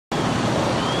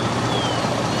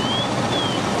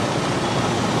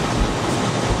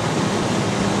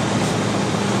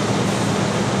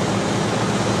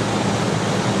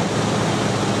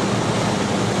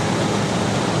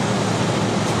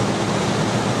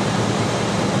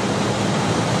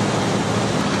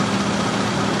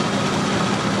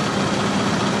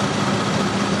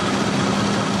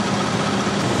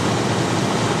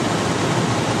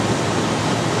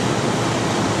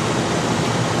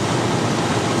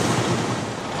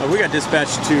We got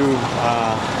dispatched to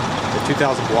the 2000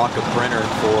 block of Brenner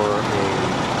for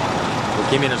what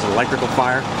came in as an electrical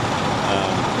fire.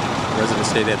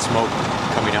 Residents stated they had smoke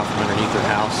coming out from underneath their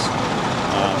house.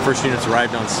 First units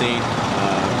arrived on scene.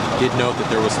 Did note that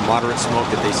there was some moderate smoke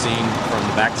that they seen from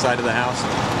the back side of the house.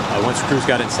 Once crews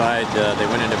got inside, they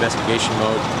went into investigation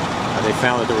mode. They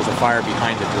found that there was a fire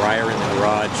behind the dryer in the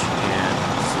garage, and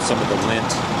some of the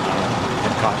lint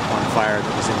had caught on fire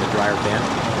that was in the dryer vent.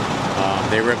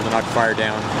 They were able to knock the fire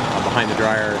down behind the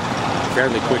dryer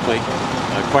fairly quickly.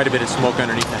 Quite a bit of smoke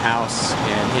underneath the house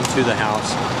and into the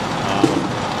house.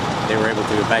 They were able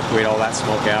to evacuate all that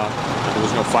smoke out. There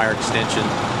was no fire extension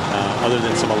other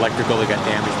than some electrical that got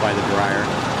damaged by the dryer.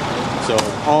 So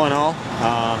all in all,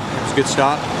 it was a good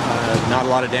stop. Not a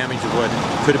lot of damage of what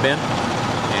could have been.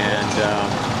 And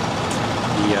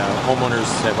the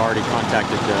homeowners have already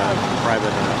contacted a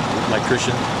private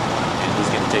electrician, and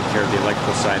he's going to take care of the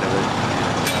electrical side of it.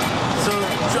 So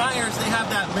dryers, they have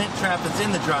that lint trap that's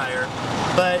in the dryer,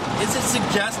 but is it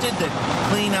suggested to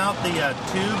clean out the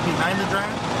tube behind the dryer?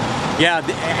 Yeah,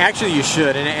 actually you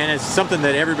should, and it's something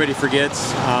that everybody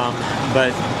forgets,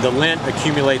 but the lint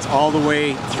accumulates all the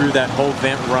way through that whole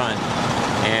vent run,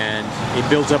 and it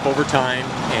builds up over time,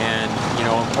 and you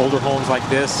know, older homes like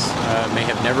this may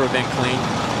have never been cleaned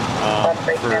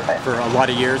for a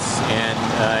lot of years, and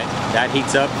that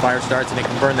heats up, fire starts, and it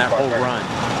can burn that whole run.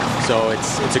 So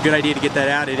it's a good idea to get that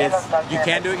out. You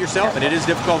can do it yourself, and it is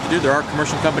difficult to do. There are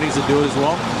commercial companies that do it as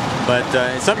well, but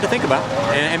it's something to think about,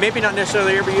 and maybe not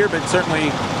necessarily every year, but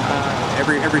certainly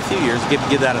every few years,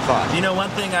 give that a thought. You know, one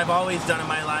thing I've always done in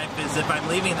my life is if I'm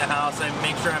leaving the house, I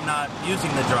make sure I'm not using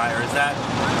the dryer. Is that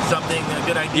a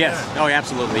good idea? Yes. Oh,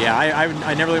 absolutely. Yeah.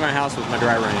 I never leave my house with my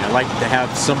dryer running. I like to have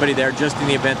somebody there just in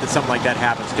the event that something like that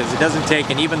happens, because it doesn't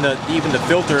take, and even the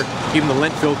filter, even the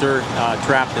lint filter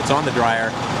trap that's on the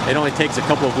dryer, it only takes a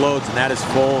couple of loads, and that is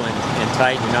full and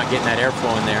tight, and you're not getting that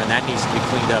airflow in there, and that needs to be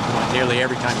cleaned up nearly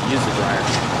every time you use the dryer.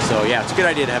 So yeah, it's a good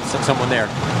idea to have someone there.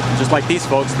 Just like these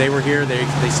folks, they were here, they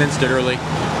sensed it early,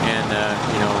 and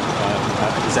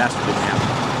a disaster didn't happen.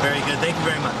 Very good. Thank you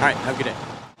very much. All right, have a good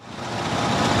day.